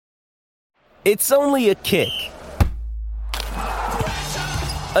It's only a kick,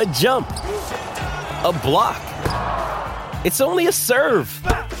 a jump, a block. It's only a serve.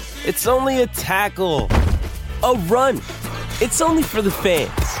 It's only a tackle, a run. It's only for the fans.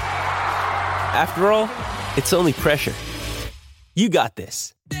 After all, it's only pressure. You got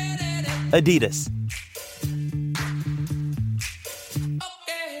this. Adidas.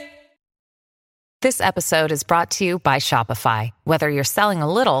 This episode is brought to you by Shopify. Whether you're selling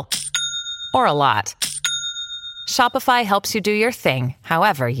a little or a lot, Shopify helps you do your thing,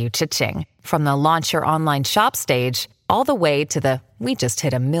 however you cha-ching. From the launch your online shop stage, all the way to the we just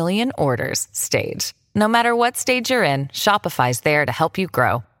hit 1 million orders stage. No matter what stage you're in, Shopify's there to help you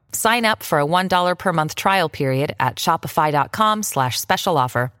grow. Sign up for a $1 per month trial period at shopify.com/special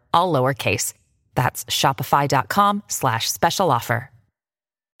offer, all lowercase. That's shopify.com/special offer.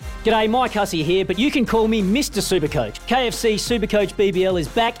 G'day, Mike Hussey here, but you can call me Mr. Supercoach. KFC Supercoach BBL is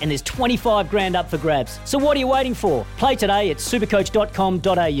back and there's 25 grand up for grabs. So what are you waiting for? Play today at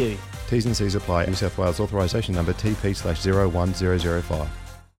supercoach.com.au. T's and C's apply. New South Wales authorisation number TP/01005.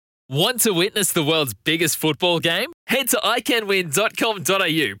 Want to witness the world's biggest football game? Head to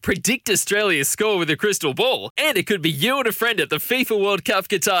iCanWin.com.au, predict Australia's score with a crystal ball, and it could be you and a friend at the FIFA World Cup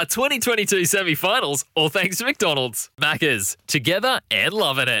Qatar 2022 semi-finals, all thanks to McDonald's. Maccas, together and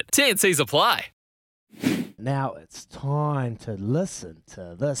loving it. T&Cs apply. Now it's time to listen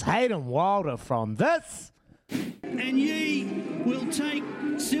to this. Hayden Wilder from this. And ye will take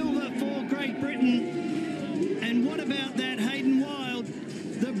silver for Great Britain. And what about that Hayden Wild?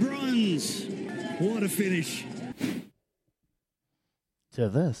 The bronze. What a finish. To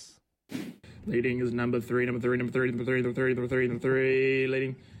this. Leading is number three. Leading.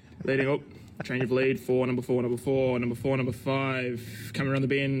 Oh, change of lead. Number five. Coming around the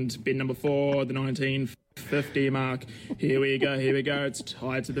bend number 4, the 1950 mark. Here we go. It's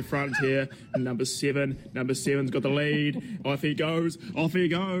tied to the front here. Number 7. Number 7's got the lead. Off he goes. Up.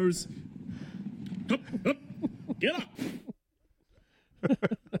 Get up.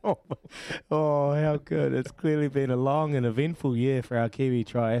 Oh, how good. It's clearly been a long and eventful year for our Kiwi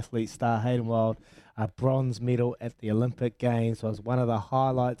triathlete star Hayden Wild. A bronze medal at the Olympic Games was one of the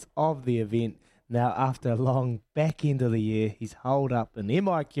highlights of the event. Now, after a long back end of the year, he's holed up in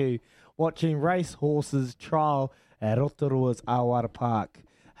MIQ watching race horses trial at Rotorua's Awara Park.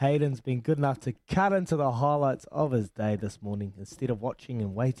 Hayden's been good enough to cut into the highlights of his day this morning. Instead of watching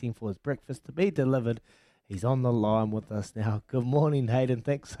and waiting for his breakfast to be delivered, he's on the line with us now. Good morning, Hayden.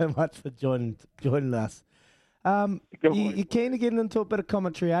 Thanks so much for joining us. You keen to get into a bit of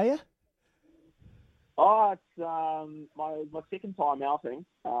commentary, are you? Oh, it's my second time outing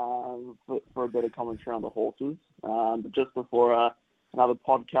for a bit of commentary on the horses, but just before another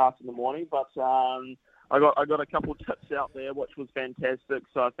podcast in the morning. But I got a couple of tips out there, which was fantastic.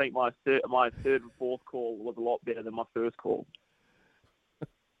 So I think my third and fourth call was a lot better than my first call.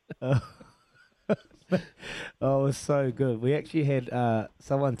 Oh, it was so good. We actually had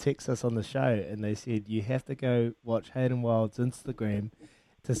someone text us on the show and they said, you have to go watch Hayden Wild's Instagram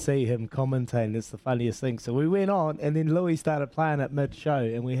to see him commentating. It's the funniest thing. So we went on and then Louis started playing at mid-show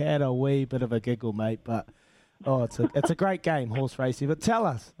and we had a wee bit of a giggle, mate. But, it's a great game, horse racing. But tell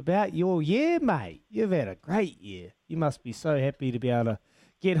us about your year, mate. You've had a great year. You must be so happy to be able to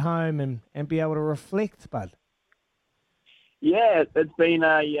get home and be able to reflect, bud. Yeah, it's been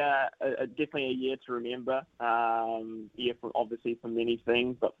definitely a year to remember. Obviously for many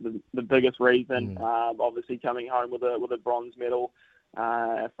things, but the biggest reason, obviously coming home with a bronze medal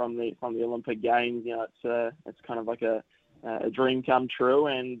from the Olympic Games. You know, it's kind of like a dream come true,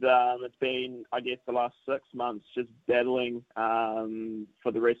 and it's been, I guess, the last 6 months just battling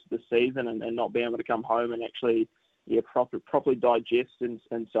for the rest of the season and not being able to come home and actually properly digest and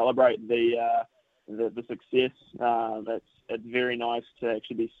celebrate the success. It's very nice to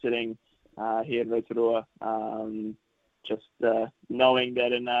actually be sitting here at Rotorua, just knowing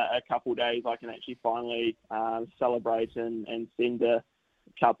that in a couple of days I can actually finally celebrate and send a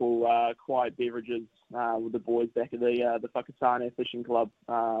couple quiet beverages with the boys back at the Whakatane Fishing Club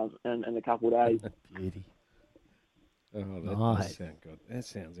in a couple of days. Beauty. Oh, that does sound good. That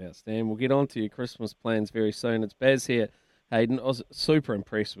sounds outstanding. We'll get on to your Christmas plans very soon. It's Baz here. Hayden, I was super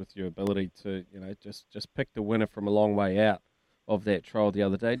impressed with your ability to, just pick the winner from a long way out of that trial the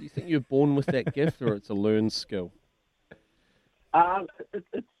other day. Do you think you're born with that gift, or it's a learned skill? It's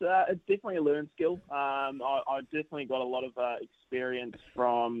definitely a learned skill. I definitely got a lot of experience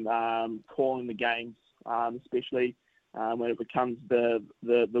from calling the games, especially when it becomes the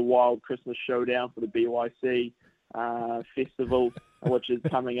Wild Christmas Showdown for the BYC festival, which is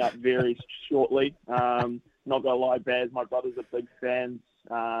coming up very shortly. Not gonna lie, Baz, my brothers are big fans.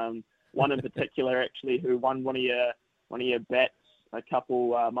 One one in particular actually who won one of your bets a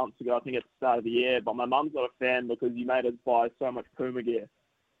couple months ago. I think at the start of the year. But my mum's not a fan because you made us buy so much Puma gear.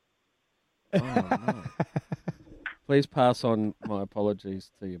 Oh, no. Please pass on my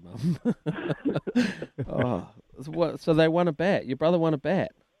apologies to your mum. So they won a bet. Your brother won a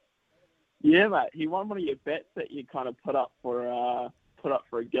bet. Yeah, mate. He won one of your bets that you kind of put up for a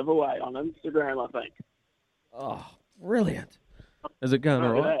giveaway on Instagram, I think. Oh, brilliant! Is it going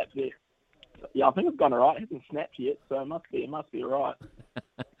all right? Yeah, I think it's gone all right. It hasn't snapped yet, so it must be all right.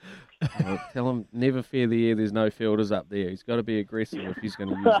 Well, tell him never fear the air. There's no filters up there. He's got to be aggressive if he's going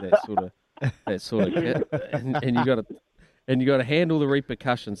to use that sort of kit, and you got to handle the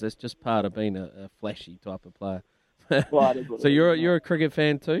repercussions. That's just part of being a flashy type of player. So you're a cricket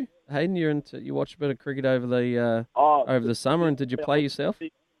fan too, Hayden? You watched a bit of cricket over the summer, and did you play yourself?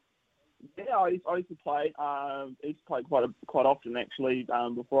 Yeah, I used to play. I used to play quite often actually.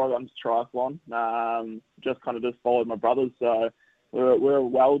 Before I got into triathlon, just followed my brothers. So we're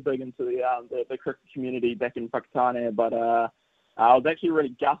well big into the cricket community back in Whakatane. But I was actually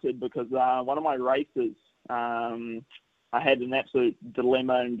really gutted because one of my races, I had an absolute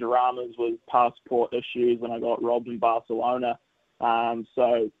dilemma and dramas with passport issues when I got robbed in Barcelona.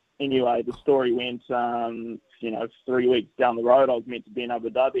 So anyway, the story went, 3 weeks down the road, I was meant to be in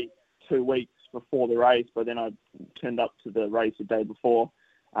Abu Dhabi 2 weeks before the race, but then I turned up to the race the day before.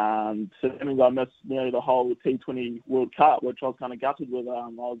 So that means I missed nearly the whole T20 World Cup, which I was kind of gutted with. I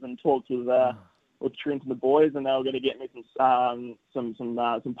was in talks with Trent and the boys, and they were going to get me some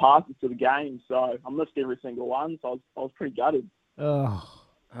passes to the game. So I missed every single one. So I was pretty gutted.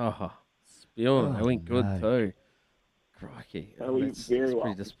 Spewing. They went good too. Crikey. Very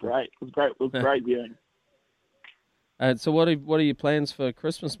well. It was great. It was great viewing. So what are your plans for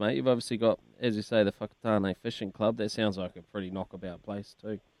Christmas, mate? You've obviously got, as you say, the Whakatane Fishing Club. That sounds like a pretty knockabout place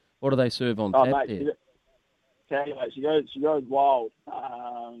too. What do they serve on tap there? Okay, mate, she goes wild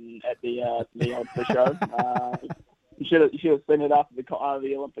at the old fish show. You should have seen it after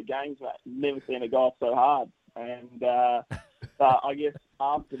the Olympic Games, mate. Never seen it go off so hard. And but I guess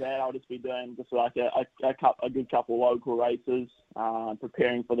after that, I'll just be doing just like a good couple of local races,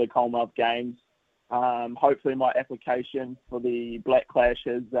 preparing for the Commonwealth Games. Hopefully, my application for the Black Clash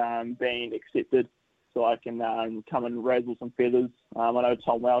has been accepted, so I can come and razzle some feathers. I know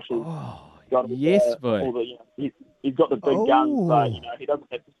Tom Welsh has got boy. He's got the big guns, but he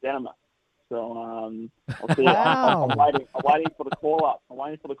doesn't have the stamina. So I'll see. I'm waiting for the call up. I'm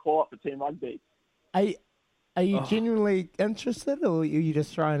waiting for the call up for Team Rugby. Are you genuinely interested, or are you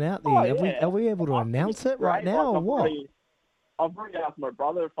just throwing out there? Are we able to announce it right now, or what? I've already asked my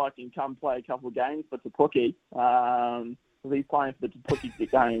brother if I can come play a couple of games for Te Puke. He's playing for the Te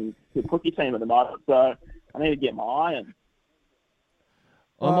Puke team at the moment, so I need to get my eye in.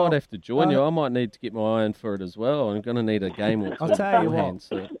 I might have to join you. I might need to get my eye in for it as well. I'm going to need a game or two. I'll tell you what.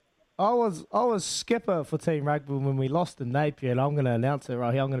 So. I was skipper for Team Rugby when we lost in Napier, and I'm going to announce it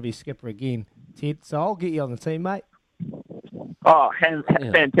right here. I'm going to be skipper again, Ted. So I'll get you on the team, mate. Oh,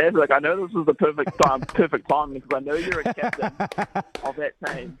 fantastic! I know this was the perfect time because I know you're a captain of that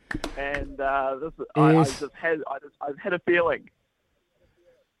team, and I've had a feeling.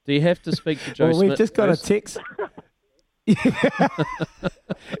 Do you have to speak to Joe Smith? We've just got a text.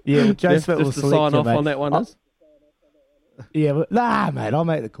 Yeah, Joe Smith will select sign off on that one. Yeah, but mate, I'll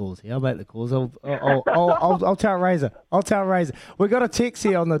make the calls here. I'll tell Razor. We got a text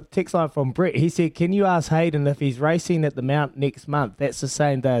here on the text line from Brett. He said, "Can you ask Hayden if he's racing at the Mount next month? That's the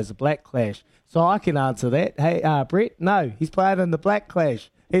same day as the Black Clash." So I can answer that. Hey, Brett, no, he's playing in the Black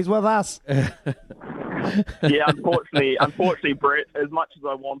Clash. He's with us. Yeah, unfortunately, Brett. As much as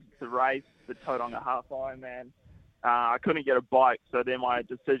I wanted to race the Tauranga Half Ironman, I couldn't get a bike. So then my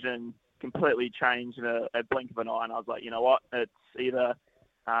decision completely changed in a blink of an eye, and I was like, you know what? It's either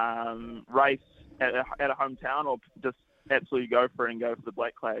race at a hometown or just absolutely go for it and go for the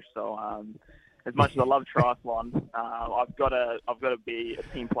Black Clash. So as much as I love triathlon, I've got to be a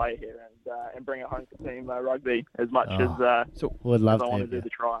team player here and bring it home for Team Rugby as much as I want to do the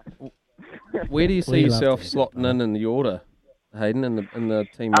try. Where do you see yourself slotting in the order, Hayden, in the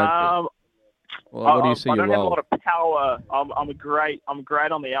Team Rugby? What do you see your role? I don't have a lot of power. I'm great on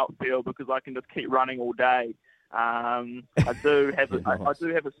the outfield because I can just keep running all day. I do have a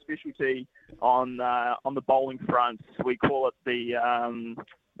specialty on the bowling front. We call it the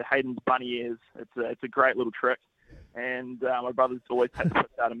Hayden's bunny ears. It's a great little trick, and my brother's always had the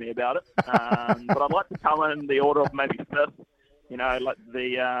piss out of me about it. But I'd like to come in the order of maybe fifth. Like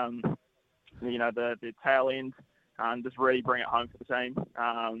the tail end, and just really bring it home for the team.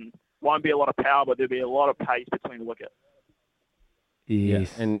 Won't be a lot of power, but there'll be a lot of pace between the wickets.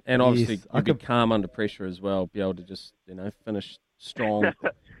 Yes. Yeah. And obviously Yes. you be calm under pressure as well, be able to just, finish strong,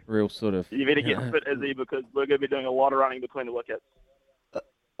 real sort of... You better get fit, Izzy, because we're going to be doing a lot of running between the wickets.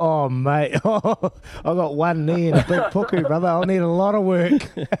 Oh, mate. I got one knee and a big puku, brother. I'll need a lot of work.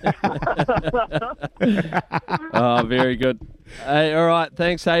 Oh, very good. Hey, all right.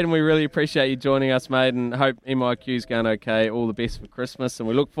 Thanks, Hayden. We really appreciate you joining us, mate, and hope MIQ's going okay. All the best for Christmas, and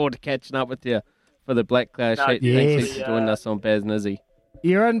we look forward to catching up with you for the Black Clash. No, Thanks yes. for joining us on Baz and Izzy.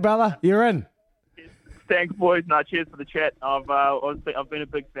 You're in, brother. You're in. Thanks, boys. No, cheers for the chat. I've been a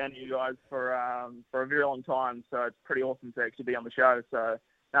big fan of you guys for a very long time, so it's pretty awesome to actually be on the show. So,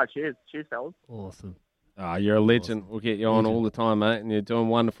 no, cheers, fellas. Awesome. Oh, you're a legend. We'll get you on all the time, mate, and you're doing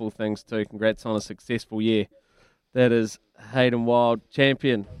wonderful things too. Congrats on a successful year. That is Hayden Wild,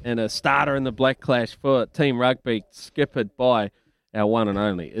 champion and a starter in the Black Clash for Team Rugby, skippered by our one and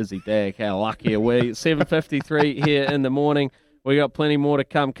only Izzy Dag. How lucky are we? 7:53 here in the morning. We got plenty more to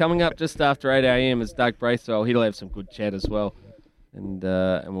come. Coming up just after 8 a.m. is Doug Braithwaite. He'll have some good chat as well, and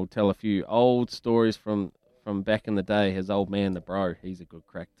we'll tell a few old stories from back in the day. His old man, the bro, he's a good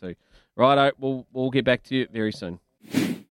crack too. Righto, we'll get back to you very soon.